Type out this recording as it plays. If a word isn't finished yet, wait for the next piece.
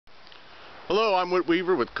Hello, I'm Whit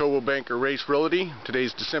Weaver with Coldwell Banker Race Realty.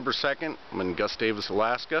 Today's December 2nd. I'm in Gustavus,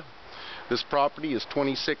 Alaska. This property is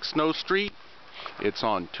 26 Snow Street. It's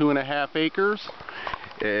on 2.5 acres.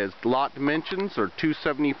 Its lot dimensions are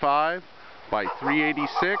 275 by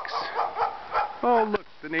 386. Oh, look,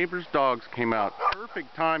 the neighbor's dogs came out.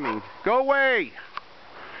 Perfect timing. Go away!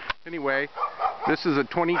 Anyway, this is a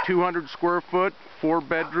 2,200 square foot, 4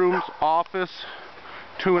 bedrooms, office,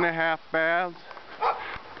 2.5 baths.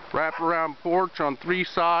 Wraparound porch on 3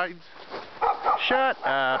 sides. Shut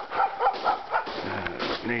up.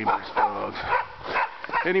 Neighbor's dogs.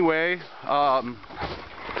 Anyway,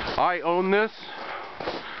 I own this.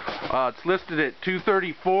 It's listed at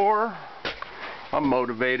 $234. I'm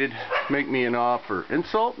motivated. Make me an offer.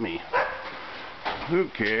 Insult me. Who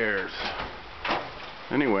cares?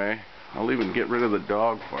 Anyway, I'll even get rid of the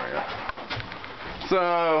dog for you.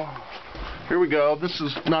 So, here we go. This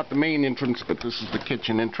is not the main entrance, but this is the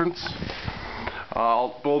kitchen entrance.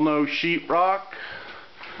 Bullnose sheetrock.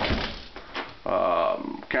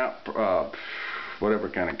 Whatever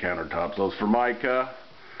kind of countertops. Those Formica.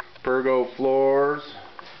 Pergo floors.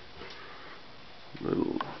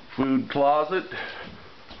 Little food closet.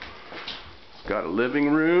 It's got a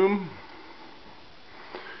living room.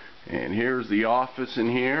 And here's the office in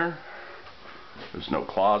here. There's no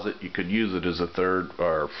closet. You could use it as a 3rd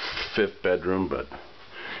or 5th bedroom, but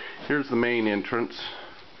here's the main entrance.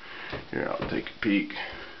 Here, I'll take a peek.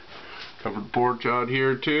 Covered porch out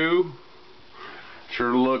here too.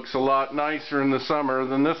 Sure looks a lot nicer in the summer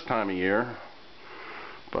than this time of year.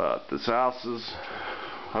 But this house is,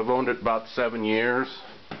 I've owned it about 7 years.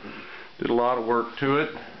 Did a lot of work to it.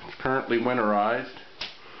 It's currently winterized.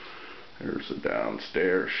 There's a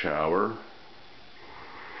downstairs shower.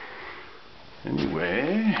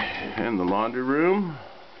 Anyway, and the laundry room,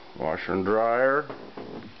 washer and dryer.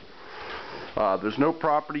 There's no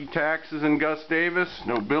property taxes in Gustavus,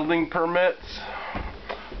 no building permits.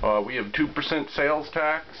 We have 2% sales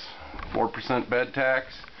tax, 4% bed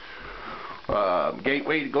tax.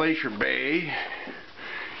 Gateway to Glacier Bay.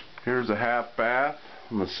 Here's a half bath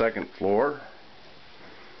on the 2nd floor.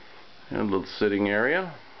 And a little sitting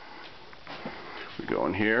area. We go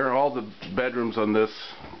in here. All the bedrooms on this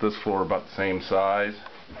floor are about the same size.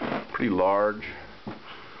 Pretty large.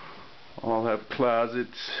 All have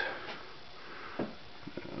closets.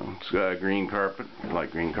 It's got a green carpet. I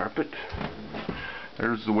like green carpet.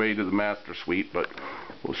 There's the way to the master suite, but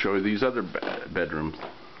we'll show you these other bedrooms.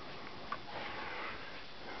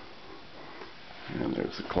 And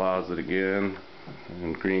there's the closet again,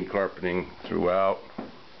 and green carpeting throughout.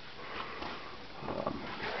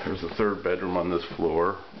 There's the 3rd bedroom on this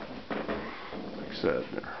floor. Like I said,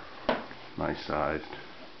 they're nice sized.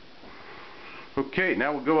 Okay,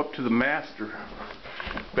 now we'll go up to the master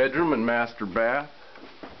bedroom and master bath.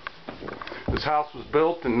 This house was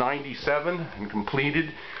built in '97 and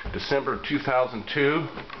completed December 2002.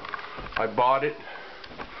 I bought it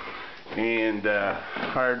and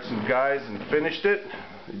hired some guys and finished it.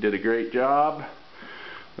 They did a great job.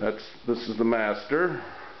 This is the master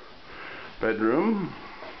bedroom.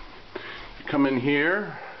 You come in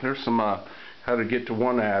here. There's some how to get to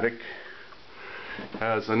one attic.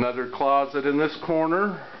 Has another closet in this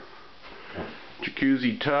corner.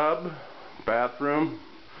 Jacuzzi tub, bathroom,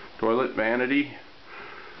 toilet, vanity,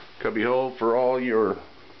 cubby hole for all your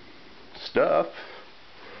stuff.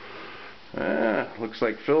 Looks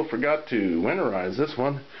like Phil forgot to winterize this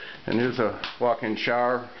one. And here's a walk-in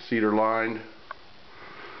shower, cedar lined.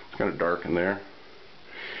 It's kind of dark in there.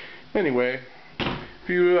 Anyway, if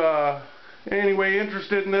you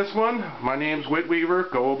interested in this one, my name's Whit Weaver,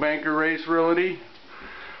 Coldwell Banker Race Realty.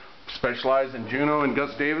 Specialize in Juneau and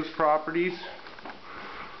Gustavus properties.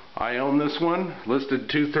 I own this one, listed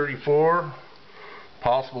 $234.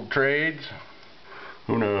 Possible trades,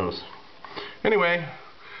 who knows. Anyway,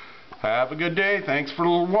 have a good day. Thanks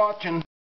for watching.